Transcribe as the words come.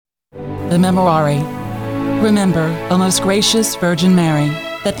The Memorare. Remember, O most gracious Virgin Mary,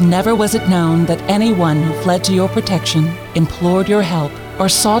 that never was it known that anyone who fled to your protection, implored your help, or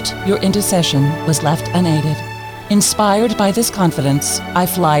sought your intercession was left unaided. Inspired by this confidence, I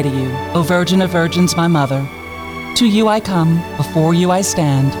fly to you, O Virgin of Virgins, my Mother. To you I come, before you I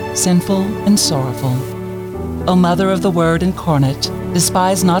stand, sinful and sorrowful. O Mother of the Word incarnate,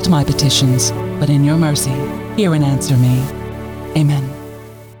 despise not my petitions, but in your mercy, hear and answer me. Amen.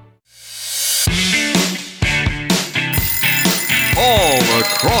 All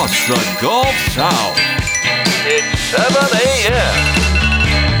across the Gulf South, it's 7 a.m.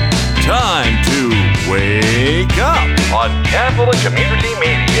 Time to wake up on Catholic Community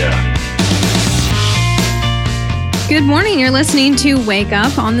Media. Good morning. You're listening to Wake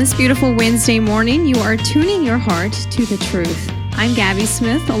Up on this beautiful Wednesday morning. You are tuning your heart to the truth. I'm Gabby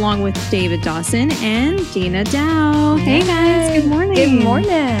Smith, along with David Dawson and Dina Dow. Hey guys, good morning. Good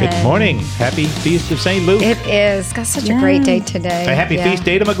morning. Good morning. Happy Feast of St. Luke. It is. Got such a great day today. A happy feast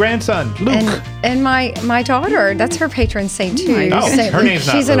day to my grandson, Luke. And my daughter, that's her patron saint too. Oh, her name's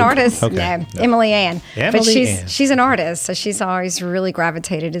not She's Luke. an artist. Okay. No, Emily Ann. But Ann. she's an artist, so she's always really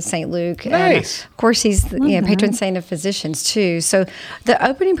gravitated to St. Luke. Nice. And of course, he's the patron saint of physicians too. So the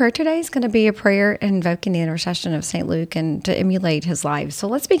opening prayer today is going to be a prayer invoking the intercession of St. Luke and to emulate his life. So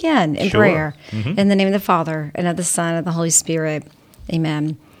let's begin in prayer. In the name of the Father, and of the Son, and of the Holy Spirit.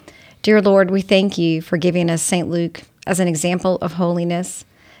 Amen. Dear Lord, we thank you for giving us St. Luke as an example of holiness.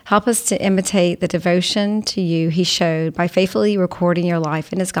 Help us to imitate the devotion to you he showed by faithfully recording your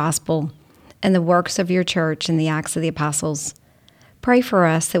life in his gospel and the works of your church in the Acts of the Apostles. Pray for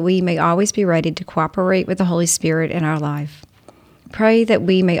us that we may always be ready to cooperate with the Holy Spirit in our life. Pray that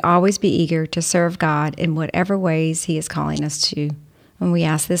we may always be eager to serve God in whatever ways he is calling us to. And we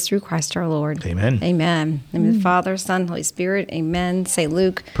ask this through Christ our Lord. Amen. Amen. In the name of the Father, Son, Holy Spirit. Amen. St.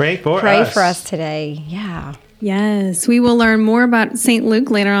 Luke, Pray for us today. Yeah. Yes, we will learn more about St.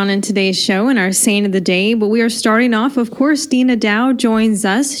 Luke later on in today's show and our Saint of the Day. But we are starting off, of course, Dina Dow joins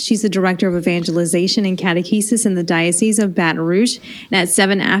us. She's the Director of Evangelization and Catechesis in the Diocese of Baton Rouge. And at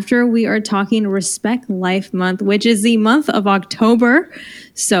 7 after, we are talking Respect Life Month, which is the month of October.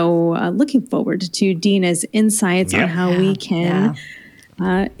 So looking forward to Dina's insights on how we can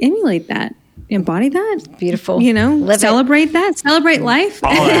emulate that. Embody that. Beautiful. Celebrate that. Celebrate life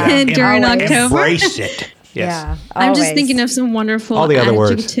during October. Embrace it. Yes. Yeah, I'm just thinking of some wonderful All the other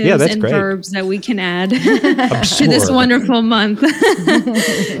words. adjectives and great. verbs that we can add to this wonderful month.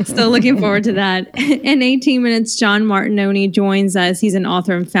 So looking forward to that. In 18 minutes, John Martignoni joins us. He's an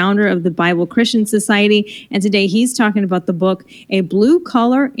author and founder of the Bible Christian Society. And today he's talking about the book, A Blue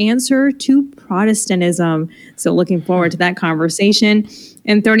Collar Answer to Protestantism. So looking forward to that conversation.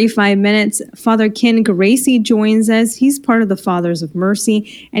 In 35 minutes, Father Ken Geraci joins us. He's part of the Fathers of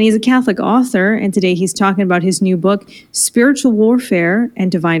Mercy, and he's a Catholic author. And today he's talking about his new book, Spiritual Warfare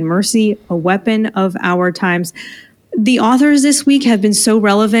and Divine Mercy, A Weapon of Our Times. The authors this week have been so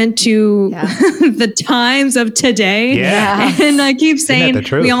relevant to the times of today. Yeah. And I keep saying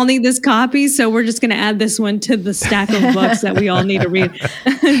we all need this copy, so we're just going to add this one to the stack of books that we all need to read.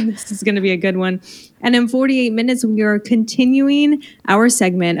 This is going to be a good one. And in 48 minutes, we are continuing our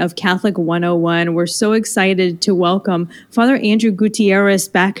segment of Catholic 101. We're so excited to welcome Father Andrew Gutierrez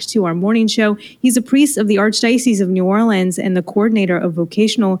back to our morning show. He's a priest of the Archdiocese of New Orleans and the coordinator of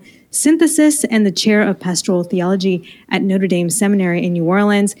Vocational Synthesis and the chair of Pastoral Theology at Notre Dame Seminary in New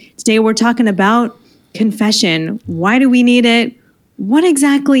Orleans. Today, we're talking about confession. Why do we need it? What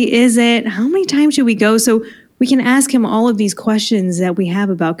exactly is it? How many times should we go? So we can ask him all of these questions that we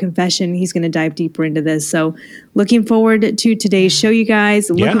have about confession. He's going to dive deeper into this. So looking forward to today's show, you guys.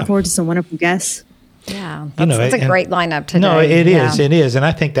 Looking forward to some wonderful guests. Yeah, that's a great lineup today. No, it is. And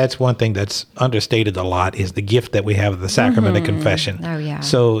I think that's one thing that's understated a lot is the gift that we have of the sacrament of confession. Oh, yeah.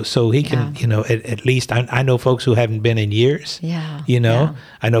 So he can, at least I know folks who haven't been in years. Yeah.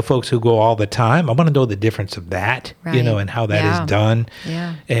 I know folks who go all the time. I want to know the difference of that, and how that is done.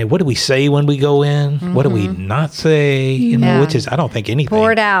 Yeah. And what do we say when we go in? What do we not say? Which is, I don't think anything.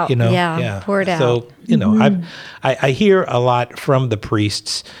 Pour it out. Pour it out. So, I hear a lot from the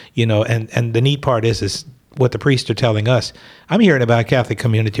priests, and the neat part is what the priests are telling us. I'm hearing about Catholic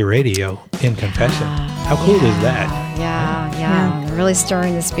Community Radio in confession. How cool is that? Yeah. They're really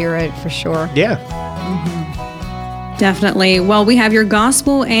stirring the spirit for sure. Yeah. Definitely. Well, we have your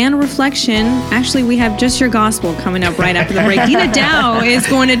gospel and reflection. Actually, we have just your gospel coming up right after the break. Dina Dow is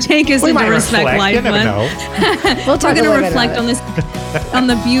going to take us into Respect Life Month. We're going to reflect on this, on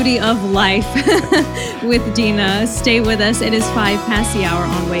the beauty of life with Dina. Stay with us. It is 5 past the hour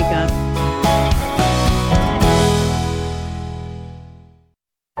on Wake Up.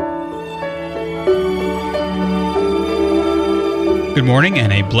 Good morning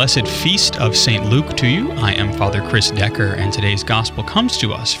and a blessed feast of St. Luke to you. I am Father Chris Decker, and today's gospel comes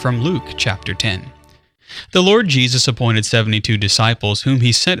to us from Luke chapter 10. The Lord Jesus appointed 72 disciples, whom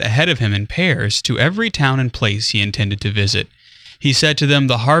he sent ahead of him in pairs to every town and place he intended to visit. He said to them,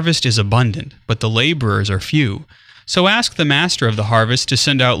 "The harvest is abundant, but the laborers are few. So ask the master of the harvest to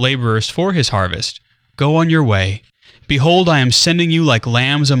send out laborers for his harvest. Go on your way. Behold, I am sending you like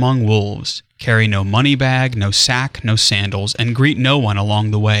lambs among wolves. Carry no money bag, no sack, no sandals, and greet no one along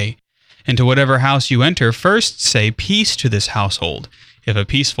the way. Into whatever house you enter, first say, 'Peace to this household.' If a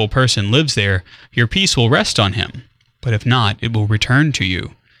peaceful person lives there, your peace will rest on him. But if not, it will return to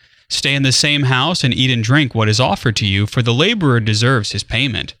you. Stay in the same house and eat and drink what is offered to you, for the laborer deserves his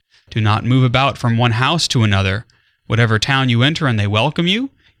payment. Do not move about from one house to another. Whatever town you enter and they welcome you,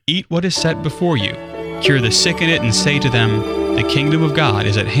 eat what is set before you. Cure the sick in it and say to them, 'The kingdom of God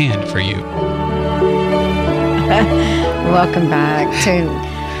is at hand for you.'" Welcome back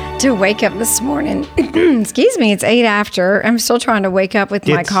to wake up this morning. Excuse me, it's 8 after. I'm still trying to wake up with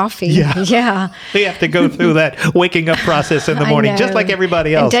my coffee. Yeah. We have to go through that waking up process in the morning, just like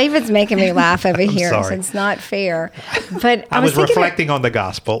everybody else. And David's making me laugh over here. Sorry. So it's not fair. But I was reflecting on the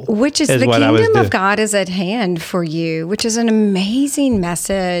gospel. Which is the kingdom of God is at hand for you, which is an amazing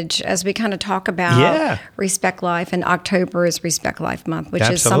message as we kind of talk about Respect Life. And October is Respect Life Month, which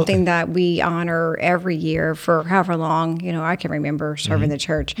is something that we honor every year for however long, I can remember serving the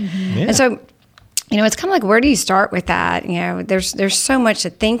church. Yeah. And so, it's kind of like, where do you start with that? There's so much to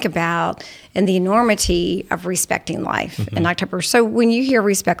think about in the enormity of respecting life in October. So when you hear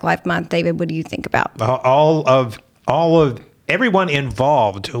Respect Life Month, David, what do you think about? All of everyone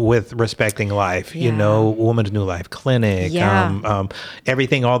involved with respecting life, Women's New Life Clinic,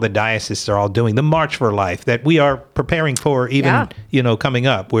 everything, all the dioceses are all doing, the March for Life that we are preparing for even, coming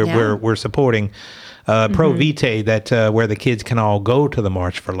up. We're supporting Pro Vitae, that where the kids can all go to the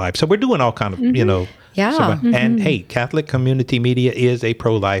March for Life. So we're doing all kind of, and hey, Catholic Community Media is a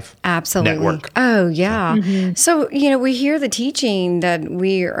pro-life network. Oh, yeah. So, we hear the teaching that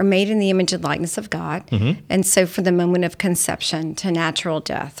we are made in the image and likeness of God. And so from the moment of conception to natural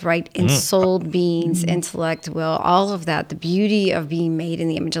death, right? Ensouled beings, intellect, will, all of that, the beauty of being made in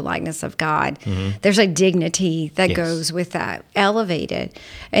the image and likeness of God. There's a dignity that goes with that, elevated.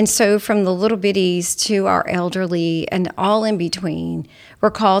 And so from the little bitties to our elderly and all in between,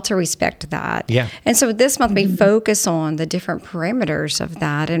 we're called to respect that. Yeah. And so this month we focus on the different parameters of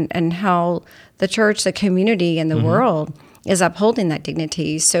that and how the church, the community, and the world is upholding that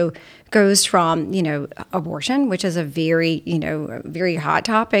dignity. So it goes from, abortion, which is a very, very hot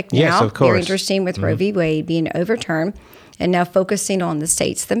topic now. Yes, of course. Very interesting with Roe v. Wade being overturned. And now focusing on the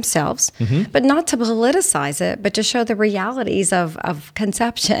states themselves, but not to politicize it, but to show the realities of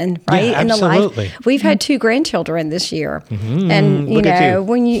conception, right? Yeah, in the absolutely. life. We've had 2 grandchildren this year. And,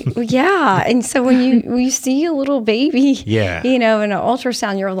 when you, and so when you see a little baby, in an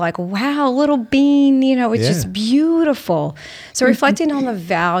ultrasound, you're like, wow, little bean, it's just beautiful. So reflecting on the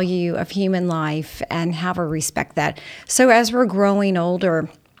value of human life and how we respect that. So as we're growing older,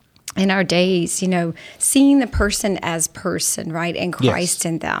 in our days, seeing the person as person, right, and Christ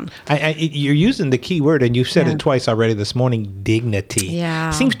in them. You're using the key word, and you've said it twice already this morning, dignity.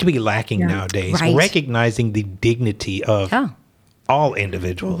 Yeah. Seems to be lacking nowadays. Right. Recognizing the dignity of all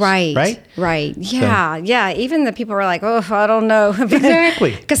individuals. Right. Yeah. Even the people are like, oh, I don't know.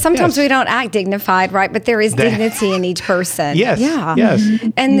 Exactly. Because sometimes we don't act dignified, right? But there is dignity in each person. Yes.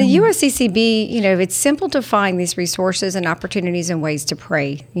 And the USCCB, it's simple to find these resources and opportunities and ways to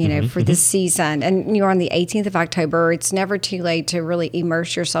pray, for this season. And you're on the 18th of October. It's never too late to really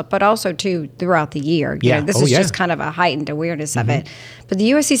immerse yourself, but also throughout the year. This is just kind of a heightened awareness of it. But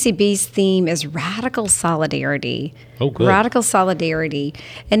the USCCB's theme is radical solidarity. Oh, good. Radical solidarity.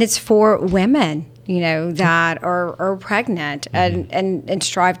 And it's for women, that are pregnant and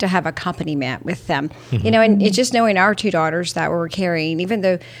strive to have accompaniment with them. And it's just knowing our 2 daughters that we're carrying, even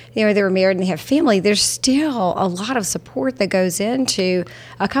though, they were married and they have family, there's still a lot of support that goes into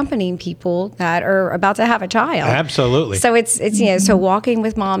accompanying people that are about to have a child. Absolutely. So it's so Walking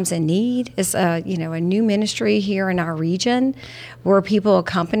with Moms in Need is a new ministry here in our region where people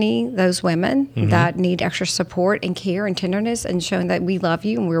accompany those women that need extra support and care and tenderness, and showing that we love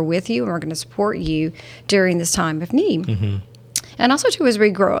you and we're with you and we're going to support you during this time of need. And also, too, as we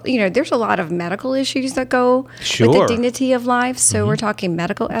grow, there's a lot of medical issues that go with the dignity of life. So we're talking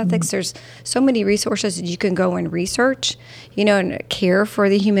medical ethics. There's so many resources that you can go and research, and care for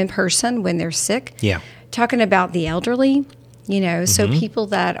the human person when they're sick. Yeah. Talking about the elderly, So people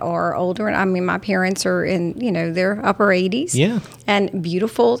that are older, and I mean, my parents are in, their upper 80s. Yeah. And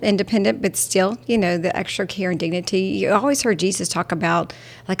beautiful, independent, but still, the extra care and dignity. You always heard Jesus talk about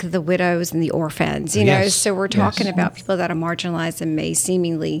like the widows and the orphans, Yes. So we're talking about people that are marginalized and may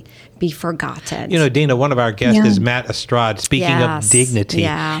seemingly be forgotten. Dina, one of our guests is Matt Estrad, speaking of dignity.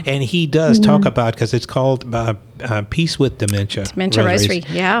 Yeah. And he does talk about, because it's called Peace with Dementia. Dementia Rosary,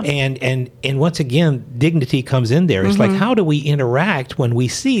 yeah. And once again, dignity comes in there. It's like, how do we interact when we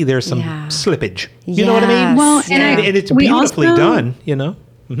see there's some slippage? You know what I mean? Well, and it's beautifully done,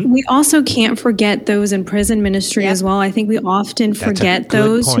 We also can't forget those in prison ministry as well. I think we often forget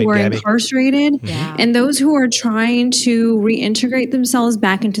those who are incarcerated and those who are trying to reintegrate themselves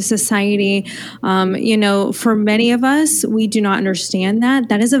back into society. For many of us, we do not understand that.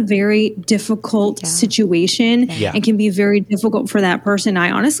 That is a very difficult situation and can be very difficult for that person.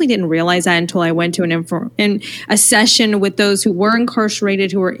 I honestly didn't realize that until I went to in a session with those who were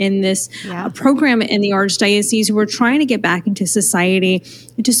incarcerated, who were in this program in the Archdiocese, who were trying to get back into society,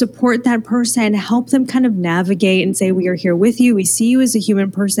 to support that person, help them kind of navigate and say, we are here with you. We see you as a human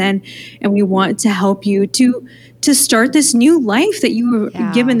person, and we want to help you to start this new life that you were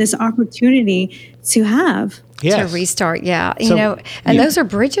given this opportunity to have. To restart, and those are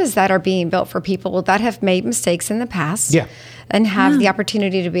bridges that are being built for people that have made mistakes in the past. And have the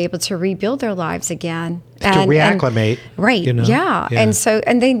opportunity to be able to rebuild their lives again. To reacclimate.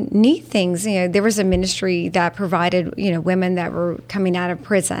 And they need things. There was a ministry that provided, women that were coming out of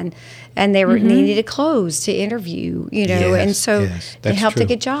prison, and they needed clothes to interview, and so they helped to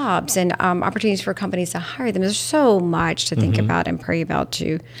get jobs and opportunities for companies to hire them. There's so much to think about and pray about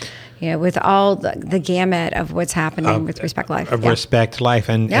too. With all the gamut of what's happening with Respect Life. Respect Life.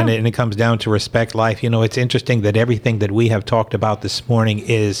 And it comes down to Respect Life. It's interesting that everything that we have talked about this morning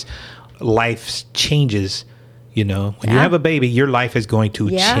is life changes. When you have a baby, your life is going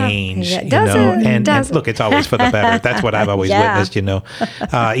to change. And look, it's always for the better. That's what I've always witnessed,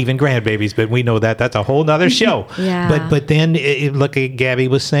 even grandbabies, but we know that's a whole nother show. But then look at Gabby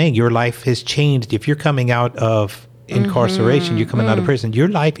was saying, your life has changed. If you're coming out of incarceration, you're coming out of prison, your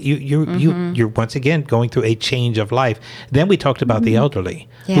life, you're once again going through a change of life. Then we talked about the elderly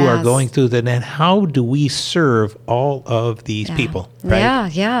who are going through that, and how do we serve all of these people, right?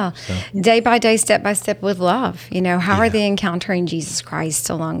 So. Day by day, step by step with love. How are they encountering Jesus Christ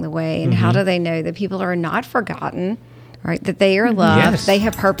along the way, and how do they know that people are not forgotten, right? That they are loved, they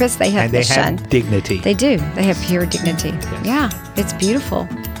have purpose, they have mission. They have dignity. They do. They have pure dignity. It's beautiful.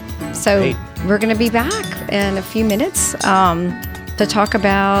 So we're going to be back in a few minutes to talk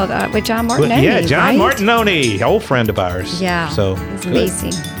about with John Martignoni. John Martignoni, old friend of ours. So it's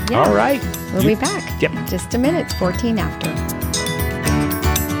amazing. All right. We'll be back. Just a minute, 14 after.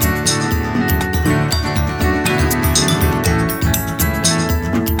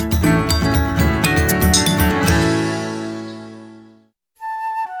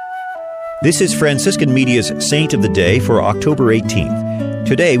 This is Franciscan Media's Saint of the Day for October 18th.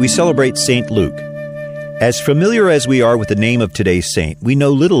 Today we celebrate St. Luke. As familiar as we are with the name of today's saint, we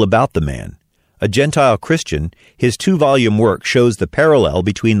know little about the man. A Gentile Christian, his 2-volume work shows the parallel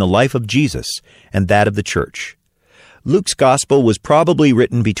between the life of Jesus and that of the Church. Luke's Gospel was probably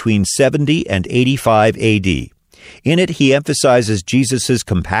written between 70 and 85 A.D. In it, he emphasizes Jesus'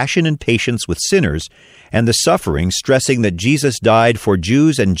 compassion and patience with sinners and the suffering, stressing that Jesus died for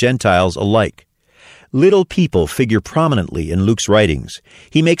Jews and Gentiles alike. Little people figure prominently in Luke's writings.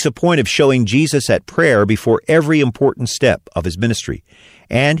 He makes a point of showing Jesus at prayer before every important step of his ministry,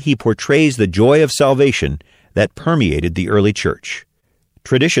 and he portrays the joy of salvation that permeated the early church.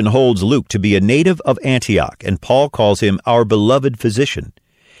 Tradition holds Luke to be a native of Antioch, and Paul calls him our beloved physician.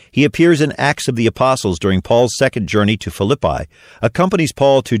 He appears in Acts of the Apostles during Paul's second journey to Philippi, accompanies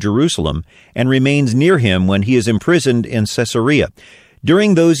Paul to Jerusalem, and remains near him when he is imprisoned in Caesarea.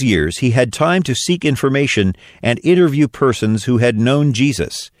 During those years, he had time to seek information and interview persons who had known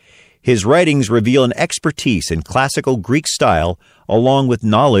Jesus. His writings reveal an expertise in classical Greek style along with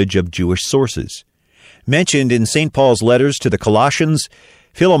knowledge of Jewish sources. Mentioned in St. Paul's letters to the Colossians,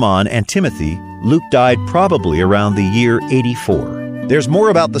 Philemon, and Timothy, Luke died probably around the year 84. There's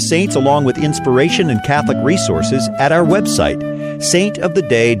more about the saints along with inspiration and Catholic resources at our website,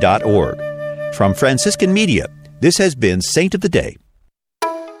 saintoftheday.org. From Franciscan Media, this has been Saint of the Day.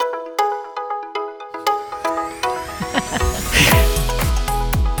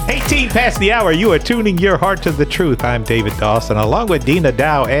 18 past the hour, you are tuning your heart to the truth. I'm David Dawson, along with Dina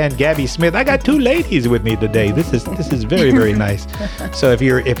Dow and Gabby Smith. I got 2 ladies with me today. This is very, very nice. So if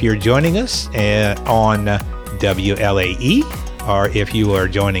you're joining us on WLAE, or if you are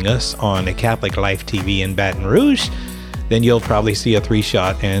joining us on Catholic Life TV in Baton Rouge, then you'll probably see a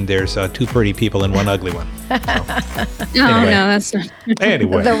 3-shot, and there's 2 pretty people and 1 ugly one. So, no, that's not.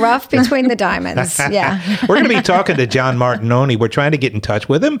 Anyway. The rough between the diamonds. Yeah. We're going to be talking to John Martignoni. We're trying to get in touch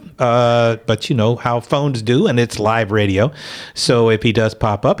with him, but you know how phones do, and it's live radio. So if he does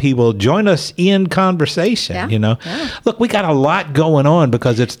pop up, he will join us in conversation, Look, we got a lot going on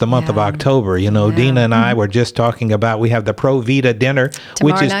because it's the month of October. Dina and I were just talking about, we have the Pro Vita dinner,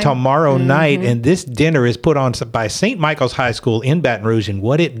 which is tomorrow night, and this dinner is put on by St. Michael's High School in Baton Rouge, and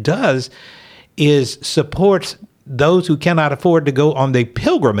what it does is supports those who cannot afford to go on the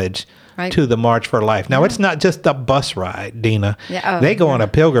pilgrimage to the March for Life. Now, it's not just a bus ride, Dina. They go on a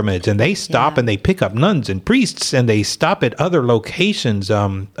pilgrimage, and they stop and they pick up nuns and priests, and they stop at other locations,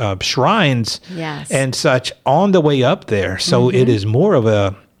 shrines and such on the way up there. So it is more of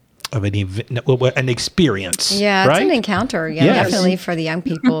an experience. Yeah, right? It's an encounter. Definitely for the young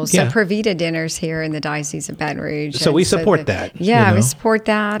people. So Pro Vita dinners here in the Diocese of Baton Rouge. So we support that. Yeah, we support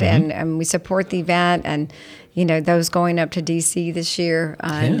that, and we support the event, and those going up to D.C. this year,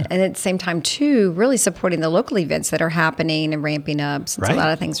 and at the same time too, really supporting the local events that are happening and ramping up. Since a lot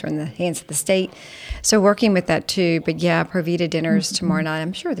of things are in the hands of the state. So working with that too, but Pro Vita dinners tomorrow night.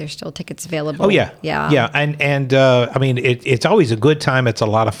 I'm sure there's still tickets available. Oh yeah, and I mean it's always a good time. It's a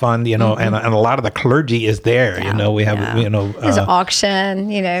lot of fun, and a lot of the clergy is there. We have there's an auction,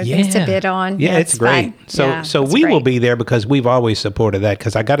 things to bid on. Yeah, it's great. Fun. So we will be there because we've always supported that.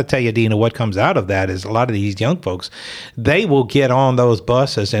 Because I got to tell you, Dina, what comes out of that is a lot of these young folks, they will get on those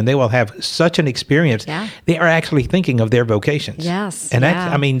buses and they will have such an experience. Yeah. They are actually thinking of their vocations. Yes, and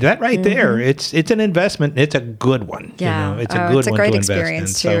that right there, it's an investment. It's a good one. Yeah, it's a good one. It's a great to invest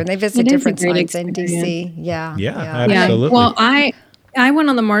experience in. too. And they visit different sites in DC. Yeah, absolutely. Well, I went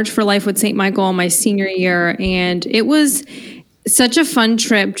on the March for Life with St. Michael my senior year, and it was such a fun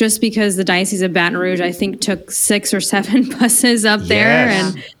trip just because the Diocese of Baton Rouge, I think, took 6 or 7 buses up there,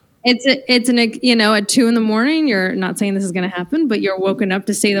 and it's at 2 a.m. You're not saying this is going to happen, but you're woken up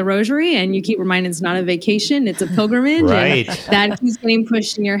to say the rosary, and you keep reminded it's not a vacation, it's a pilgrimage. Right. And that keeps getting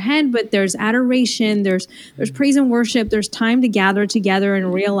pushed in your head. But there's adoration, there's praise and worship, there's time to gather together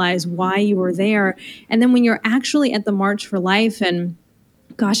and realize why you were there. And then when you're actually at the March for Life, and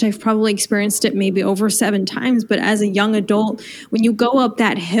gosh, I've probably experienced it maybe over 7 times, but as a young adult, when you go up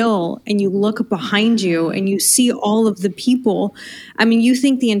that hill and you look behind you and you see all of the people, I mean, you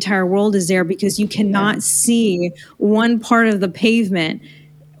think the entire world is there because you cannot see one part of the pavement.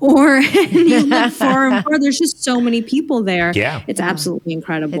 Or you look far and far. There's just so many people there. Yeah, it's absolutely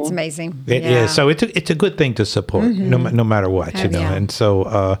incredible. It's amazing. It is. So it's a good thing to support, no matter what, And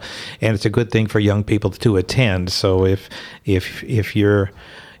so and it's a good thing for young people to attend. So if your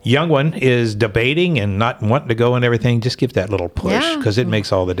young one is debating and not wanting to go and everything, just give that little push because it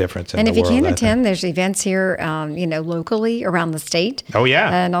makes all the difference in the world. And if you can attend, there's events here, locally around the state. Oh, yeah.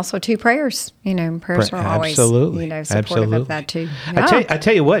 And also 2 prayers. Prayers are always, supportive of that too. Yeah. I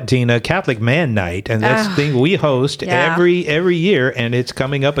tell you what, Dina, Catholic Man Night, and that's the thing we host every year, and it's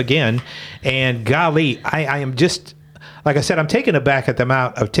coming up again. And golly, I am just... Like I said, I'm taken aback at the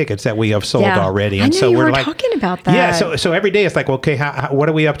amount of tickets that we have sold already, and so we're talking about that. Yeah, so every day it's like, okay, what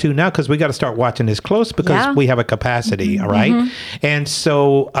are we up to now? Because we got to start watching this close because we have a capacity, all right? And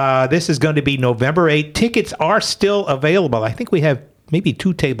so this is going to be November 8th. Tickets are still available. I think we have maybe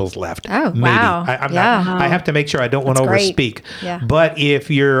 2 tables left. Oh, maybe. wow. I have to make sure I don't want to overspeak. Yeah. But if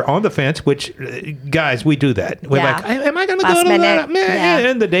you're on the fence, which, guys, we do that. We're like, am I going to go to that?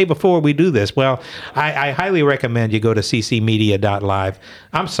 And the day before we do this. Well, I highly recommend you go to ccmedia.live.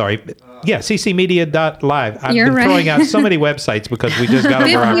 I'm sorry. Yeah, ccmedia.live. I've been throwing out so many websites because we just got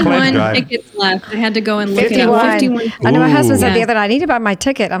over our pledge drive. 51 tickets left. I had to go and look it up. 51. I know my husband said the other night, I need to buy my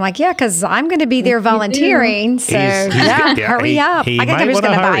ticket. I'm like, because I'm going to be there volunteering. So hurry up. I think I'm just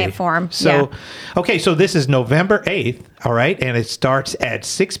going to buy it for him. So, okay, so this is November 8th, all right, and it starts at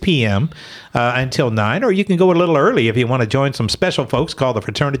 6 p.m. Until 9, or you can go a little early if you want to join some special folks called the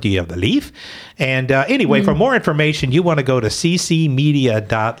Fraternity of the Leaf. And anyway, for more information, you want to go to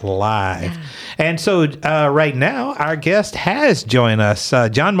ccmedia.live. And so right now, our guest has joined us.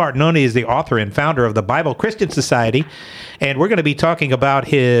 John Martignoni is the author and founder of the Bible Christian Society. And we're going to be talking about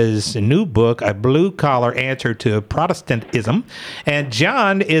his new book, A Blue-Collar Answer to Protestantism. And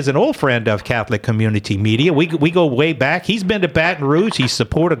John is an old friend of Catholic Community Media. We go way back. He's been to Baton Rouge. He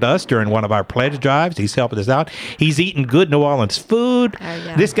supported us during one of our pledge drives. He's helping us out. He's eating good New Orleans food.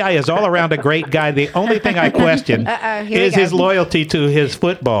 This guy is all around a great guy. The only thing I question is his loyalty to his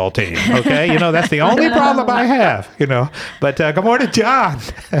football team. Okay? That's the only problem I have, But good morning, John.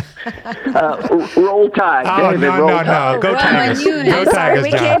 Roll Tide. Oh, no. Go Tigers. Go Tigers,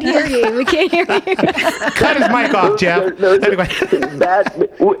 we John. can't hear you. We can't hear you. Cut his mic off, Jeff. Anyway.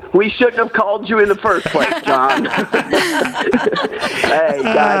 We shouldn't have called you in the first place, John. Hey,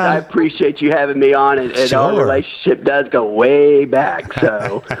 guys, I appreciate you having me on, and Sure. our relationship does go way back.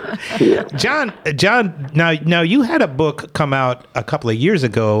 So, yeah. John, now you had a book come out a couple of years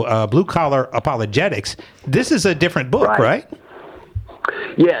ago, Blue Collar Apologetics. This is a different book, right?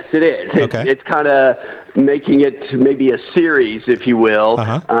 Yes, it is. Okay. It's kind of making it maybe a series, if you will.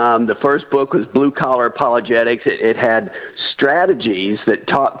 The first book was Blue Collar Apologetics. It had strategies that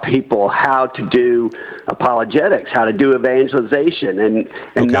taught people how to do apologetics, how to do evangelization,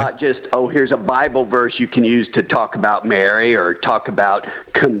 and not just, here's a Bible verse you can use to talk about Mary or talk about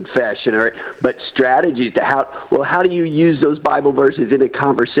confession, but strategies to how do you use those Bible verses in a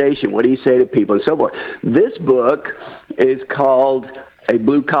conversation? What do you say to people and so forth? This book is called A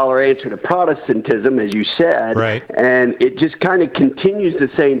Blue Collar Answer to Protestantism, as you said, right. And it just kind of continues the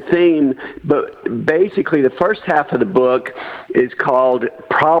same theme, but basically the first half of the book is called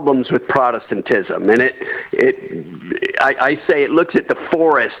Problems with Protestantism, and I say it looks at the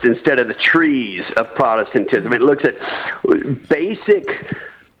forest instead of the trees of Protestantism. It looks at basic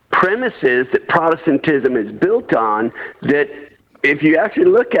premises that Protestantism is built on that, if you actually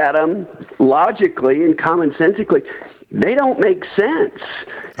look at them logically and commonsensically, they don't make sense,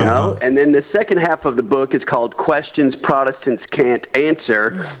 you know? And then the second half of the book is called Questions Protestants Can't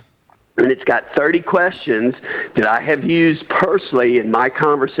Answer, and it's got 30 questions that I have used personally in my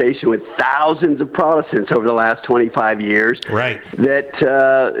conversation with thousands of Protestants over the last 25 years. Right. That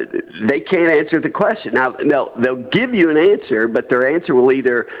they can't answer the question. Now, they'll give you an answer, but their answer will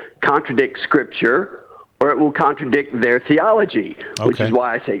either contradict Scripture or it will contradict their theology, which is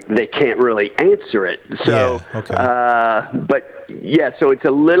why I say they can't really answer it. So, so it's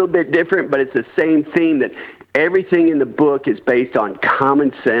a little bit different, but it's the same theme that everything in the book is based on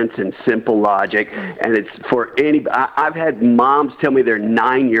common sense and simple logic, and it's for any. I've had moms tell me their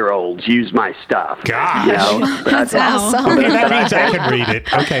 9-year-olds use my stuff. Gosh, you know? That's awesome. Okay, that means I can read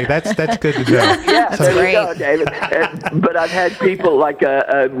it. Okay, that's good to know. Yeah, there you go, David. But I've had people like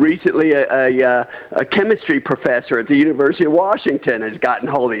recently a chemistry professor at the University of Washington has gotten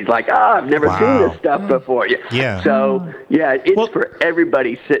hold of these. Like, I've never seen this stuff before. Yeah. So it's for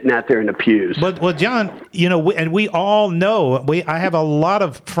everybody sitting out there in the pews. Well, John, you know. And we all know. I have a lot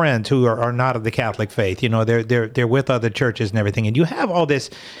of friends who are not of the Catholic faith. You know, they're with other churches and everything. And you have all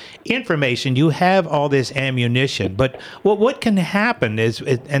this information, you have all this ammunition. But what can happen is,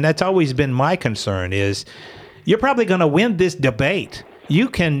 and that's always been my concern, is you're probably going to win this debate. You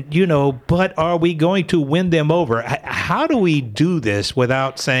can, but are we going to win them over? How do we do this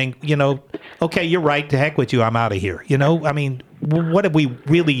without saying, okay, you're right, to heck with you, I'm out of here? I mean, what have we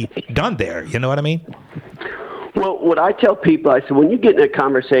really done there? You know what I mean? Well, what I tell people, I said, when you get in a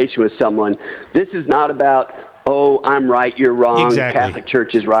conversation with someone, this is not about, I'm right, you're wrong, exactly. The Catholic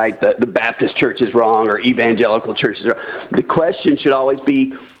Church is right, the Baptist Church is wrong, or evangelical churches are wrong. The question should always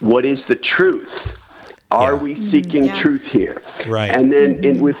be, what is the truth? Are we seeking truth here? Right. And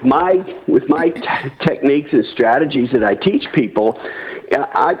then with my techniques and strategies that I teach people,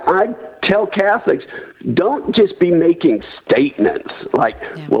 I tell Catholics, don't just be making statements like,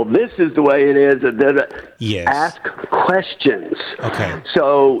 well, this is the way it is. Yes. Ask questions. Okay.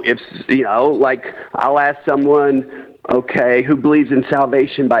 So if, like I'll ask someone, who believes in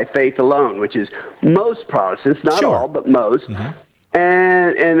salvation by faith alone, which is most Protestants, not all, but most. Mm-hmm.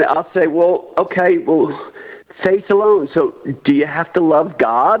 And I'll say, faith alone. So do you have to love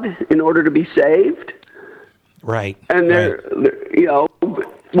God in order to be saved? Right. And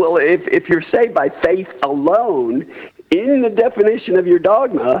if you're saved by faith alone, in the definition of your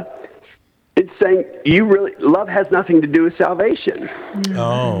dogma, it's saying love has nothing to do with salvation.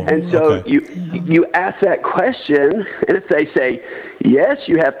 Oh. And so you ask that question, and if they say, yes,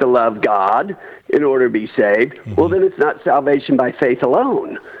 you have to love God in order to be saved, well, then it's not salvation by faith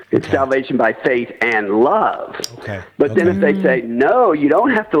alone. It's salvation by faith and love. Okay. But then if they say, no, you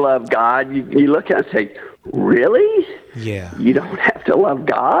don't have to love God, you look at it and say, really? Yeah. You don't have to love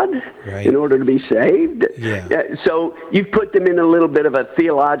God in order to be saved? Yeah. So you've put them in a little bit of a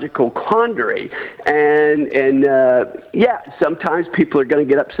theological quandary. And sometimes people are going to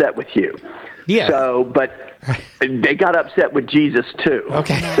get upset with you. Yeah. So, but they got upset with Jesus too.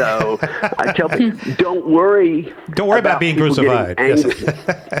 Okay. So I tell people, don't worry about being crucified. Yes.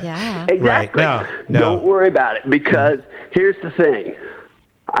 Yeah. Exactly. Right. No. Don't worry about it, because here's the thing.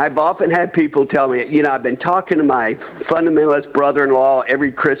 I've often had people tell me, I've been talking to my fundamentalist brother-in-law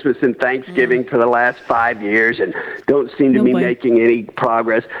every Christmas and Thanksgiving for the last 5 years and don't seem to be making any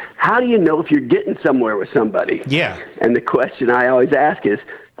progress. How do you know if you're getting somewhere with somebody? Yeah. And the question I always ask is,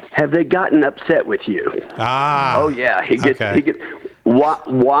 have they gotten upset with you? Ah. Oh, yeah. He gets.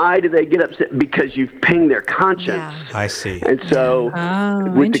 Why do they get upset? Because you've pinged their conscience. Yeah. I see. And so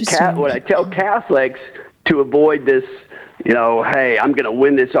with what I tell Catholics to avoid this, hey, I'm going to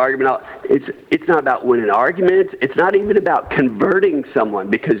win this argument. It's not about winning arguments. It's not even about converting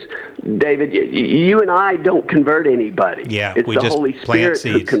someone because, David, you and I don't convert anybody. Yeah, it's the Holy Spirit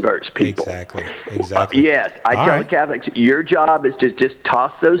who converts people. Exactly. Yes, I tell the Catholics, your job is to just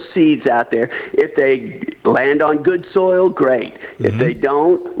toss those seeds out there. If they land on good soil, great. If they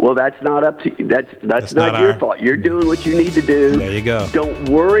don't, well, that's not up to you. That's not your fault. You're doing what you need to do. There you go. Don't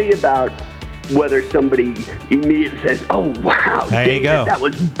worry about whether somebody immediately says, "Oh wow, there David, you go. that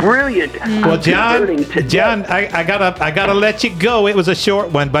was brilliant." Well, John, I gotta let you go. It was a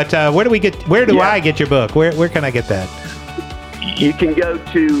short one, but where do I get your book? Where can I get that? You can go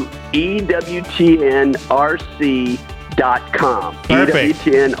to EWTNRC.com. Perfect.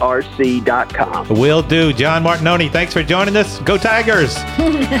 EWTNRC.com. Will do. John Martignoni, thanks for joining us. Go Tigers!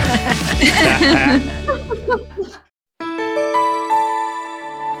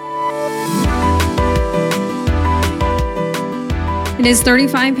 It is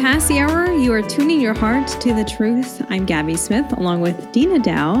 35 past the hour. You are tuning your heart to the truth. I'm Gabby Smith, along with Dina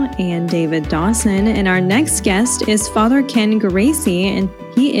Dow and David Dawson. And our next guest is Father Ken Geraci, and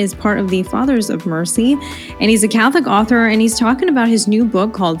he is part of the Fathers of Mercy. And he's a Catholic author, and he's talking about his new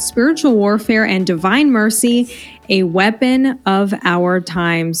book called Spiritual Warfare and Divine Mercy, a Weapon of Our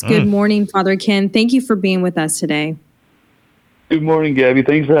Times. Good morning, Father Ken. Thank you for being with us today. Good morning, Gabby.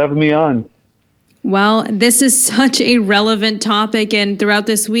 Thanks for having me on. Well, this is such a relevant topic, and throughout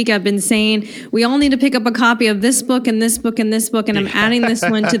this week I've been saying we all need to pick up a copy of this book and this book and this book, and I'm adding this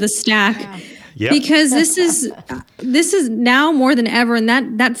one to the stack because this is now more than ever, and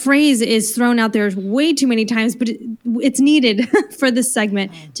that phrase is thrown out there way too many times, but it's needed for this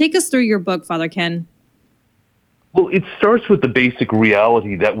segment. Take us through your book, Father Ken. Well, it starts with the basic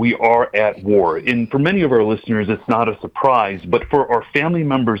reality that we are at war, and for many of our listeners, it's not a surprise, but for our family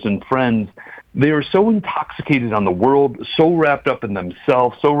members and friends, they are so intoxicated on the world, so wrapped up in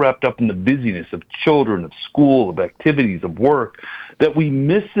themselves, so wrapped up in the busyness of children, of school, of activities, of work, that we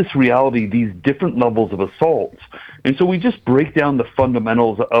miss this reality, these different levels of assaults. And so we just break down the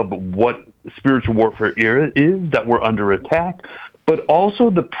fundamentals of what spiritual warfare is, that we're under attack, but also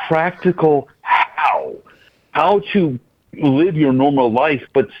the practical how to live your normal life,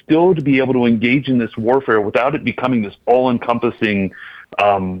 but still to be able to engage in this warfare without it becoming this all-encompassing,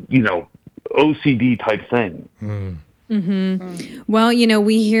 OCD type thing. Well,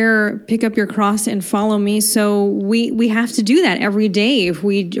 we hear pick up your cross and follow me. So we have to do that every day if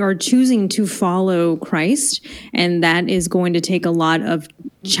we are choosing to follow Christ. And that is going to take a lot of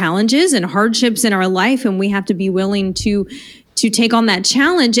challenges and hardships in our life. And we have to be willing to take on that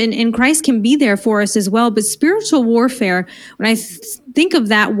challenge, and Christ can be there for us as well. But spiritual warfare, when I think of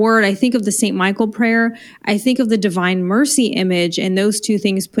that word, I think of the St. Michael prayer, I think of the Divine Mercy image, and those two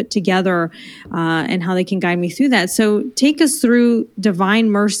things put together and how they can guide me through that. So take us through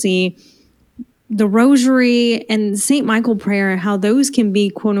Divine Mercy, the Rosary, and St. Michael prayer, how those can be,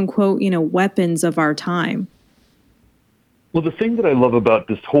 quote unquote, weapons of our time. Well, the thing that I love about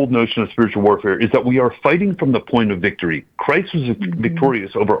this whole notion of spiritual warfare is that we are fighting from the point of victory. Christ was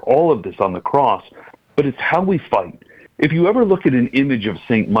victorious over all of this on the cross, but it's how we fight. If you ever look at an image of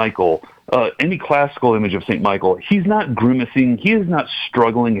St. Michael, any classical image of St. Michael, he's not grimacing, he is not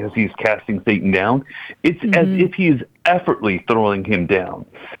struggling as he's casting Satan down. It's as if he is effortlessly throwing him down.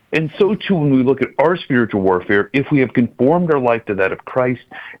 And so too, when we look at our spiritual warfare, if we have conformed our life to that of Christ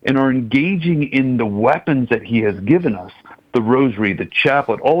and are engaging in the weapons that he has given us, the rosary, the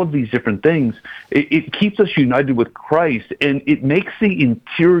chaplet, all of these different things, it keeps us united with Christ, and it makes the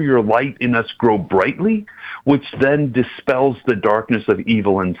interior light in us grow brightly, which then dispels the darkness of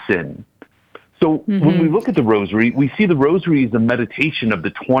evil and sin. So when we look at the rosary, we see the rosary as a meditation of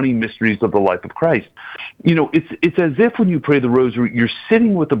the 20 mysteries of the life of Christ. It's as if when you pray the rosary, you're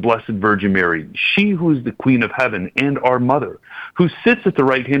sitting with the Blessed Virgin Mary, she who is the Queen of Heaven and our Mother, who sits at the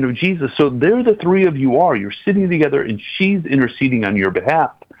right hand of Jesus. So there the three of you are. You're sitting together, and she's interceding on your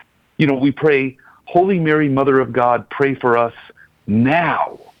behalf. We pray, Holy Mary, Mother of God, pray for us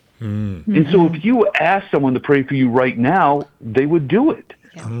now. And so if you ask someone to pray for you right now, they would do it.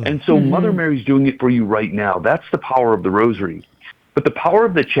 And so Mother Mary's doing it for you right now. That's the power of the rosary. But the power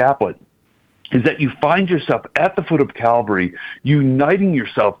of the chaplet is that you find yourself at the foot of Calvary, uniting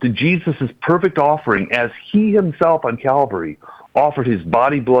yourself to Jesus' perfect offering as he himself on Calvary offered his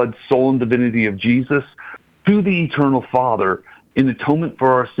body, blood, soul, and divinity of Jesus to the eternal Father in atonement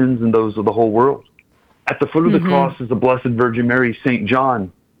for our sins and those of the whole world. At the foot of the cross is the Blessed Virgin Mary, St.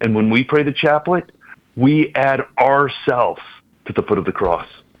 John. And when we pray the chaplet, we add ourselves to the foot of the cross.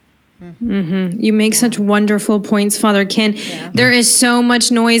 You make such wonderful points, Father Ken. There is so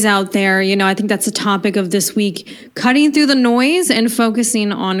much noise out there. You know, I think that's the topic of this week, cutting through the noise and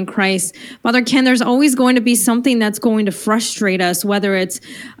focusing on Christ. Father Ken, there's always going to be something that's going to frustrate us, whether it's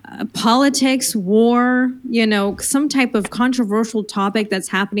politics, war, you know, some type of controversial topic that's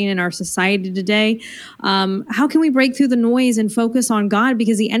happening in our society today. How can we break through the noise and focus on God?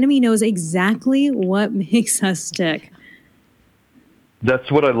 Because the enemy knows exactly what makes us tick.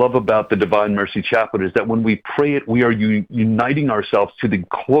 That's what I love about the Divine Mercy Chaplet, is that when we pray it, we are uniting ourselves to the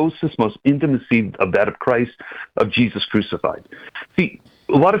closest, most intimacy of that of Christ, of Jesus crucified. See,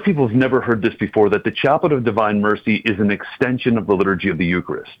 a lot of people have never heard this before, that the Chaplet of Divine Mercy is an extension of the liturgy of the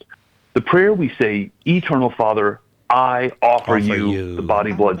Eucharist. The prayer we say, Eternal Father, I offer you the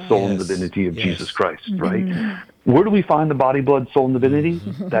body, blood, soul, and divinity of Jesus Christ, right? Where do we find the body, blood, soul, and divinity?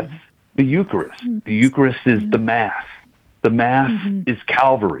 That's the Eucharist. The Eucharist is the Mass. The Mass is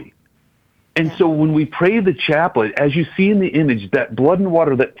Calvary. And so when we pray the chaplet, as you see in the image, that blood and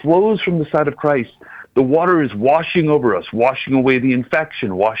water that flows from the side of Christ, the water is washing over us, washing away the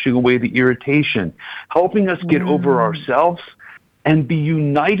infection, washing away the irritation, helping us get over ourselves and be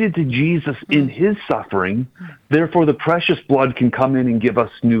united to Jesus in his suffering. Therefore, the precious blood can come in and give us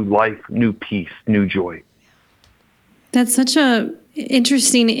new life, new peace, new joy. That's such a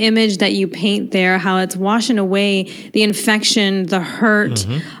interesting image that you paint there, how it's washing away the infection, the hurt.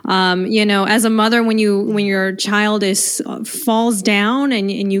 You know, as a mother, when your child falls down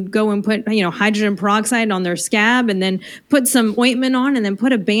and you go and put, you know, hydrogen peroxide on their scab and then put some ointment on and then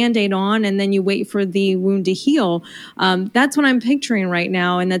put a Band-Aid on and then you wait for the wound to heal. That's what I'm picturing right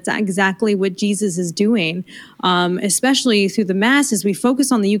now. And that's exactly what Jesus is doing, especially through the Mass as we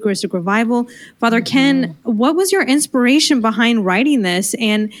focus on the Eucharistic revival. Father Ken, what was your inspiration behind writing this,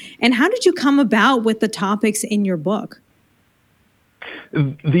 and how did you come about with the topics in your book?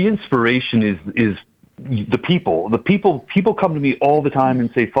 The inspiration is the people. People come to me all the time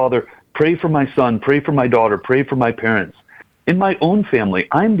and say, Father, pray for my son, pray for my daughter, pray for my parents. In my own family,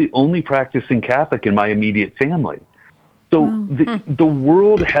 I'm the only practicing Catholic in my immediate family. So the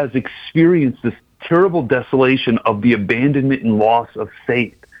world has experienced this terrible desolation of the abandonment and loss of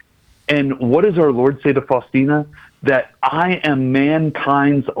faith. And what does our Lord say to Faustina? That I am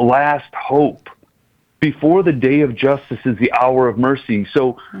mankind's last hope. Before the day of justice is the hour of mercy.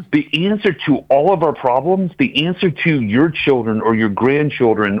 So the answer to all of our problems, the answer to your children or your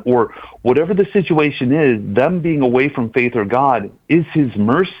grandchildren or whatever the situation is, them being away from faith or God, is his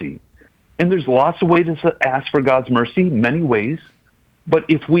mercy. And there's lots of ways to ask for God's mercy, many ways. But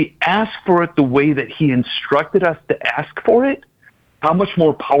if we ask for it the way that he instructed us to ask for it, how much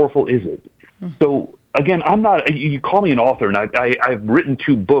more powerful is it? So again, I'm not, you call me an author, and I've written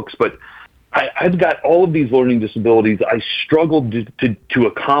 2 books, but I've got all of these learning disabilities. I struggled to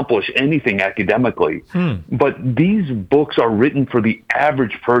accomplish anything academically. But these books are written for the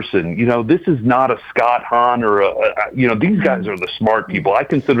average person. You know, this is not a Scott Hahn or these guys are the smart people. I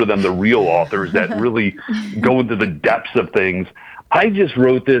consider them the real authors that really go into the depths of things. I just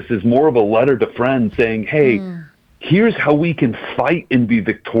wrote this as more of a letter to friends saying, hey, here's how we can fight and be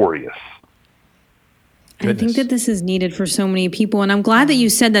victorious. I think that this is needed for so many people. And I'm glad that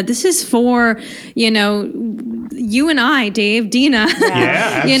you said that this is for, you know, you and I, Dave, Dina,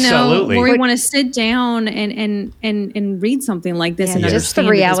 you know, where we want to sit down and read something like this. And just the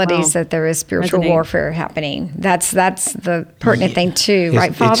realities that there is spiritual warfare happening. That's the pertinent thing too,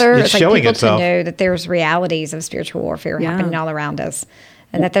 right, Father? It's like people to know that there's realities of spiritual warfare happening all around us.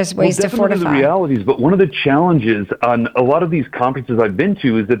 And that there's ways to fortify. The realities, but one of the challenges on a lot of these conferences I've been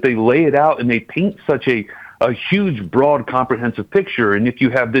to is that they lay it out and they paint such a huge, broad, comprehensive picture. And if you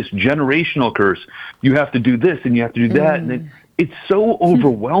have this generational curse, you have to do this and you have to do that. And it's so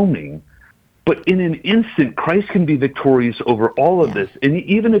overwhelming. But in an instant, Christ can be victorious over all of this. And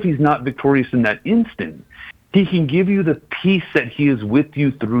even if he's not victorious in that instant, he can give you the peace that he is with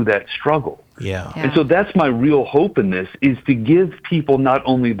you through that struggle. And so that's my real hope in this, is to give people not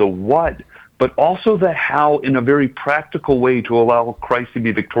only the what, but also the how in a very practical way to allow Christ to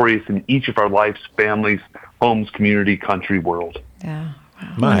be victorious in each of our lives, families, homes, community, country, world. My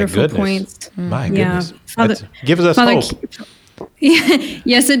Wonderful goodness. Points. My goodness. Father, gives us hope.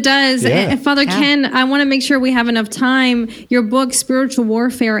 Yes, it does. Yeah. And Father Ken, I want to make sure we have enough time. Your book, Spiritual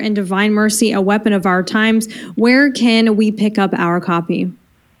Warfare and Divine Mercy, A Weapon of Our Times, where can we pick up our copy?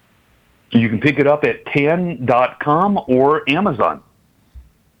 You can pick it up at tan.com or Amazon.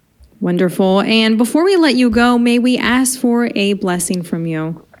 Wonderful. And before we let you go, may we ask for a blessing from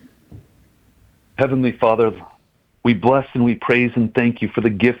you? Heavenly Father, we bless and we praise and thank you for the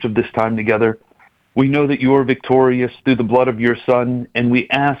gift of this time together. We know that you are victorious through the blood of your Son, and we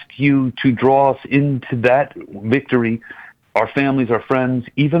ask you to draw us into that victory, our families, our friends,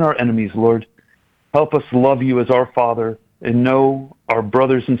 even our enemies, Lord. Help us love you as our Father and know our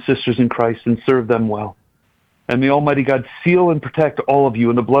brothers and sisters in Christ and serve them well. And may Almighty God seal and protect all of you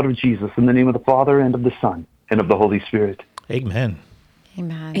in the blood of Jesus, in the name of the Father and of the Son and of the Holy Spirit. Amen.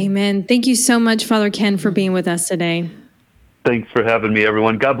 Amen. Amen. Thank you so much, Father Ken, for being with us today. Thanks for having me,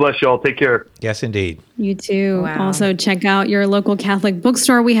 everyone. God bless you all. Take care. Yes, indeed. You too. Wow. Also, check out your local Catholic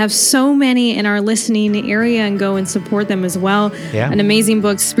bookstore. We have so many in our listening area, and go and support them as well. Yeah. An amazing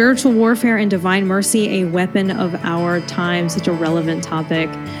book, Spiritual Warfare and Divine Mercy, A Weapon of Our Time. Such a relevant topic.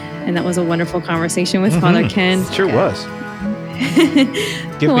 And that was a wonderful conversation with Father Ken. It sure was.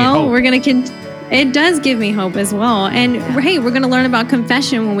 Give me Well, hope. we're going to it does give me hope as well. And hey, we're going to learn about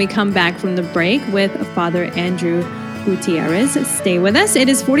confession when we come back from the break with Father Andrew Gutierrez. Stay with us. It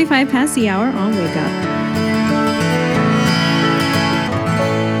is 45 past the hour on Wake Up.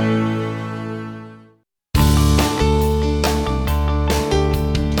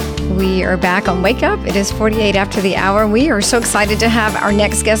 We are back on Wake Up. It is 48 after the hour. We are so excited to have our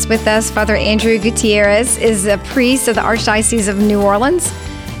next guest with us. Father Andrew Gutierrez is a priest of the Archdiocese of New Orleans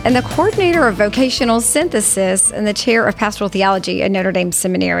and the coordinator of Vocational Synthesis and the chair of Pastoral Theology at Notre Dame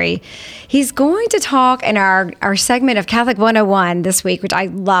Seminary. He's going to talk in our segment of Catholic 101 this week, which I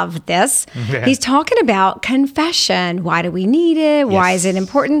love this. Yeah. He's talking about confession. Why do we need it? Why is it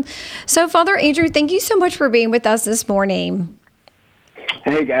important? So, Father Andrew, thank you so much for being with us this morning.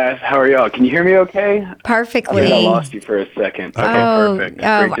 Hey guys, how are y'all? Can you hear me okay? Perfectly. I think I lost you for a second. Okay, perfect.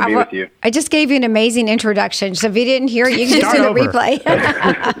 Great to be with you. I just gave you an amazing introduction, so if you didn't hear it, you can just do the replay.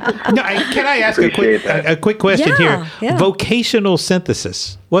 Can I ask a quick question here? Yeah. Vocational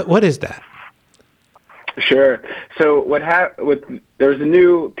synthesis. What is that? Sure. So there's a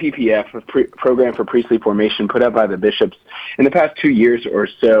new PPF, program for priestly formation, put out by the bishops in the past 2 years or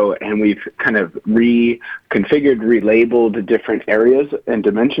so, and we've kind of reconfigured, relabeled different areas and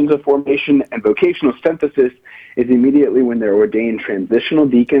dimensions of formation. And vocational synthesis is immediately when they're ordained transitional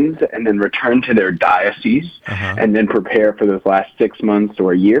deacons and then return to their diocese and then prepare for those last 6 months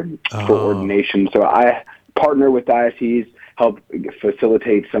or a year for ordination. So I partner with dioceses, help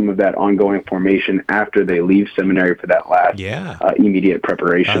facilitate some of that ongoing formation after they leave seminary for that last immediate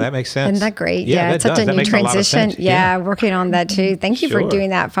preparation. Oh, that makes sense. Isn't that great? Yeah, it's such a new transition. Yeah, working on that too. Thank you for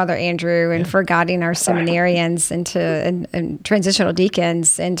doing that, Father Andrew, and for guiding our seminarians into and transitional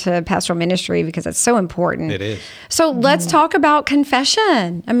deacons into pastoral ministry, because it's so important. It is. So let's talk about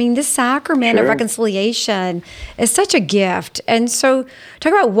confession. I mean, this sacrament of reconciliation is such a gift. And so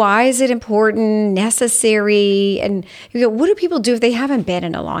talk about why is it important, necessary, and what do people do if they haven't been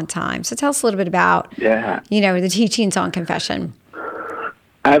in a long time? So tell us a little bit about, the teachings on confession.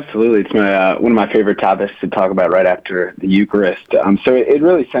 Absolutely. It's one of my favorite topics to talk about right after the Eucharist. So it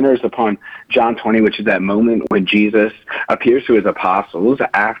really centers upon John 20, which is that moment when Jesus appears to his apostles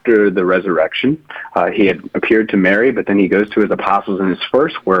after the resurrection. He had appeared to Mary, but then he goes to his apostles, and his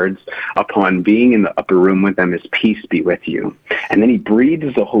first words upon being in the upper room with them is, "Peace be with you." And then he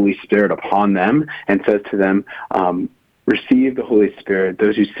breathes the Holy Spirit upon them and says to them, "Receive the Holy Spirit.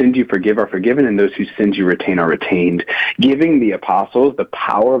 Those who sinned you forgive are forgiven, and those who sinned you retain are retained," giving the apostles the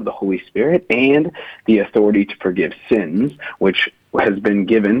power of the Holy Spirit and the authority to forgive sins, which has been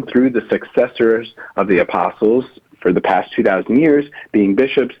given through the successors of the apostles for the past 2,000 years, being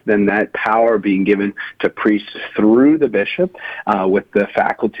bishops, then that power being given to priests through the bishop with the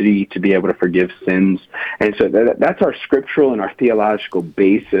faculty to be able to forgive sins. And so that's our scriptural and our theological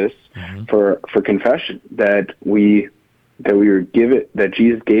basis for confession, that that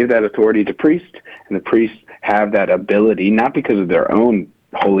Jesus gave that authority to priests, and the priests have that ability, not because of their own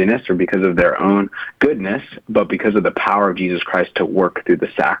holiness or because of their own goodness, but because of the power of Jesus Christ to work through the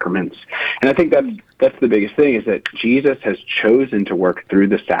sacraments. And I think that's the biggest thing, is that Jesus has chosen to work through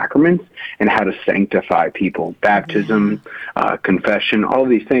the sacraments and how to sanctify people. Baptism, confession, all of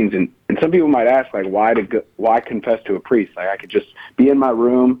these things. And some people might ask, like, why confess to a priest? Like, I could just be in my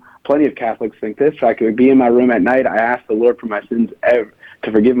room. Plenty of Catholics think this. So I could be in my room at night. I ask the Lord for my sins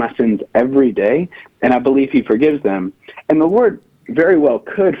to forgive my sins every day, and I believe he forgives them. And the Lord very well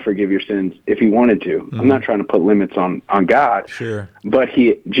could forgive your sins if he wanted to. I'm not trying to put limits on God. Sure. But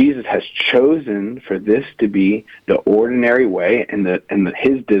Jesus has chosen for this to be the ordinary way and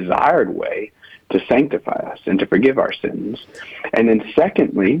his desired way to sanctify us and to forgive our sins. And then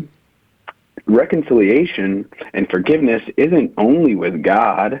secondly, reconciliation and forgiveness isn't only with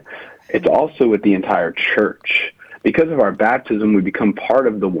God, it's also with the entire church. Because of our baptism, we become part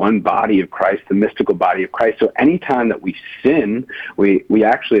of the one body of Christ, the mystical body of Christ. So anytime that we sin, we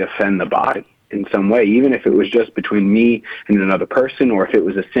actually offend the body in some way, even if it was just between me and another person, or if it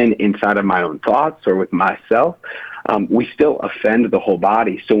was a sin inside of my own thoughts or with myself, we still offend the whole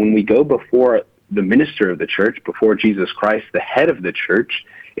body. So when we go before the minister of the church, before Jesus Christ, the head of the church,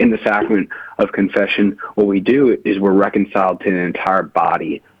 in the sacrament of confession, what we do is we're reconciled to the entire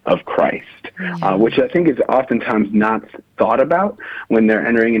body of Christ, which I think is oftentimes not thought about when they're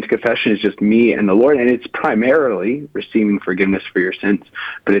entering into confession. It's just me and the Lord, and it's primarily receiving forgiveness for your sins,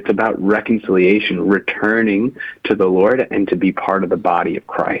 but it's about reconciliation, returning to the Lord and to be part of the body of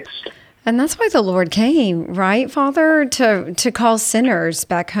Christ. And that's why the Lord came, right, Father, to call sinners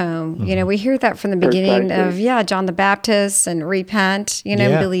back home. You know, we hear that from the beginning of, John the Baptist, and repent,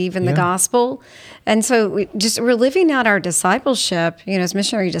 believe in the gospel. And so we're living out our discipleship, as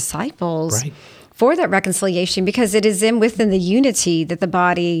missionary disciples for that reconciliation, because it is within the unity that the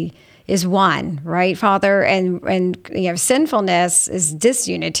body is one, right, Father? And sinfulness is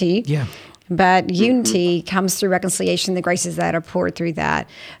disunity. Yeah. But unity comes through reconciliation, the graces that are poured through that.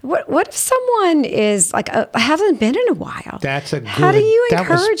 What if someone is like, I haven't been in a while? That's a good. How do you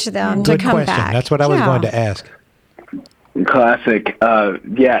encourage them to come back? That's what I was going to ask. Classic.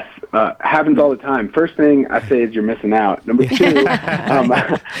 Yes. Happens all the time. First thing I say is you're missing out. Number two,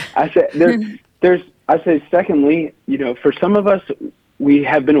 I say secondly, for some of us, we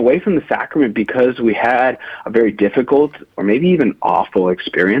have been away from the sacrament because we had a very difficult or maybe even awful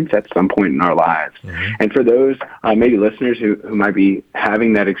experience at some point in our lives. And for those maybe listeners who might be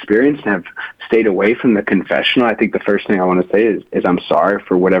having that experience and have stayed away from the confessional, I think the first thing I want to say is I'm sorry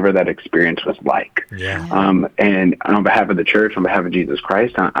for whatever that experience was like. And on behalf of the church, on behalf of Jesus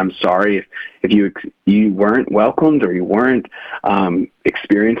Christ, I'm sorry if you weren't welcomed or you weren't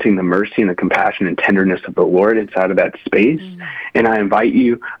experiencing the mercy and the compassion and tenderness of the Lord inside of that space. And I invite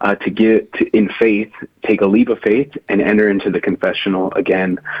you in faith, take a leap of faith and enter into the confessional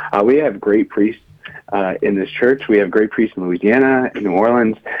again. We have great priests in this church. We have great priests in Louisiana, in New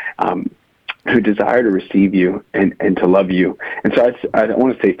Orleans, who desire to receive you and to love you. And so I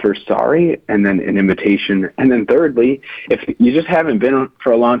want to say first, sorry, and then an invitation. And then thirdly, if you just haven't been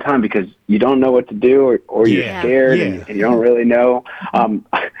for a long time because you don't know what to do or you're scared and you don't really know,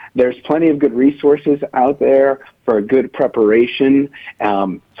 there's plenty of good resources out there for a good preparation,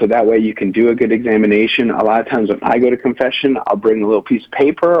 so that way you can do a good examination. A lot of times when I go to confession, I'll bring a little piece of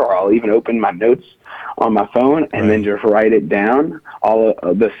paper, or I'll even open my notes on my phone and then just write it down, all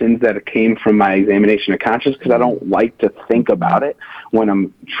of the sins that came from my examination of conscience, because I don't like to think about it when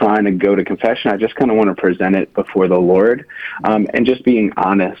I'm trying to go to confession. I just kind of want to present it before the Lord, and just being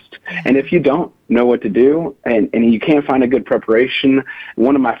honest. And if you don't know what to do and you can't find a good preparation,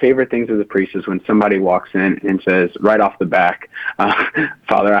 one of my favorite things as a priest is when somebody walks in and says right off the back,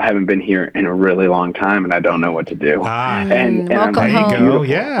 Father, I haven't been here in a really long time and I don't know what to do. And welcome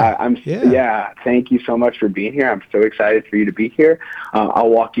home. Thank you so much for being here. I'm so excited for you to be here. I'll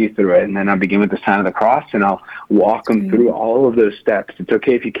walk you through it. And then I'll begin with the sign of the cross and I'll walk them through all of those steps. It's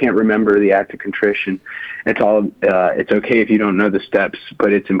okay if you can't remember the act of contrition. It's okay if you don't know the steps,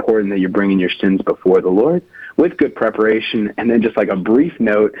 but it's important that you're bringing your sins before the Lord with good preparation. And then just like a brief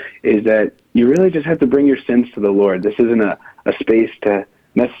note is that you really just have to bring your sins to the Lord. This isn't a space to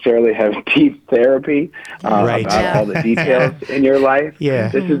necessarily have deep therapy about all the details in your life.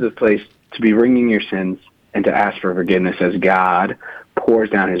 This is a place to be bringing your sins and to ask for forgiveness as God pours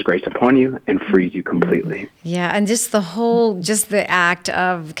down his grace upon you and frees you completely. Yeah, and just the act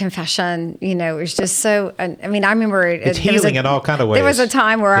of confession, is just so, I remember it's healing in all kind of ways. There was a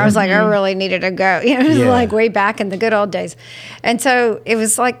time where I was like, I really needed to go, it was like way back in the good old days. And so it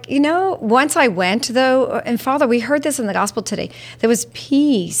was like, once I went though, and Father, we heard this in the gospel today, there was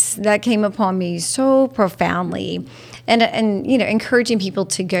peace that came upon me so profoundly. And encouraging people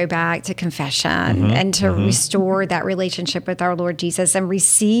to go back to confession and to restore that relationship with our Lord Jesus and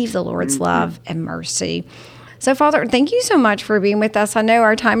receive the Lord's love and mercy. So, Father, thank you so much for being with us. I know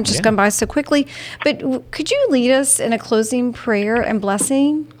our time just gone by so quickly, but could you lead us in a closing prayer and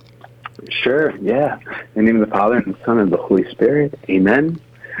blessing? Sure, yeah. In the name of the Father, and the Son, and the Holy Spirit, amen.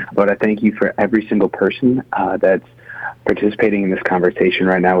 Lord, I thank you for every single person that's participating in this conversation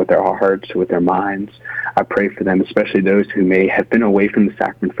right now with their hearts, with their minds. I pray for them, especially those who may have been away from the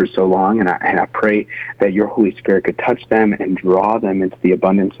sacrament for so long, and I pray that your Holy Spirit could touch them and draw them into the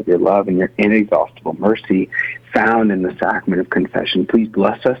abundance of your love and your inexhaustible mercy found in the sacrament of confession. Please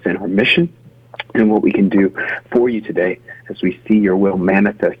bless us in our mission and what we can do for you today as we see your will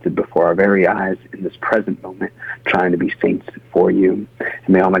manifested before our very eyes in this present moment, trying to be saints for you. And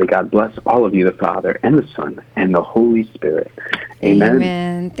may Almighty God bless all of you, the Father and the Son and the Holy Spirit. Amen.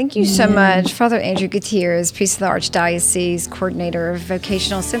 Amen. Thank you so much, Father Andrew Gutierrez, priest of the Archdiocese, coordinator of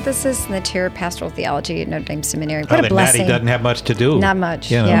Vocational Synthesis and the chair of Pastoral Theology at Notre Dame Seminary. What a blessing. Natty doesn't have much to do. Not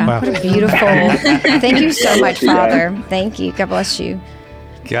much. You know, yeah. wow. What a beautiful. Thank you so much, Father. Thank you. God bless you.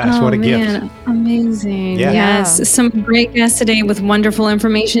 Gosh, what a gift. Amazing. Yeah. Yes. Some great guests today with wonderful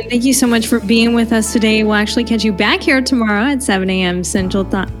information. Thank you so much for being with us today. We'll actually catch you back here tomorrow at 7 a.m. Central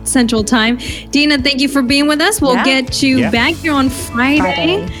Time. Dina, thank you for being with us. We'll get you back here on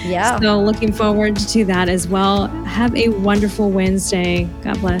Friday. Yeah. So looking forward to that as well. Have a wonderful Wednesday.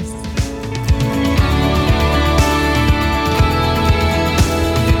 God bless.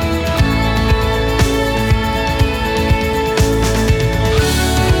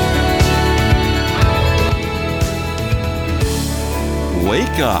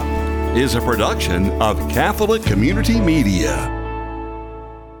 Wake Up is a production of Catholic Community Media.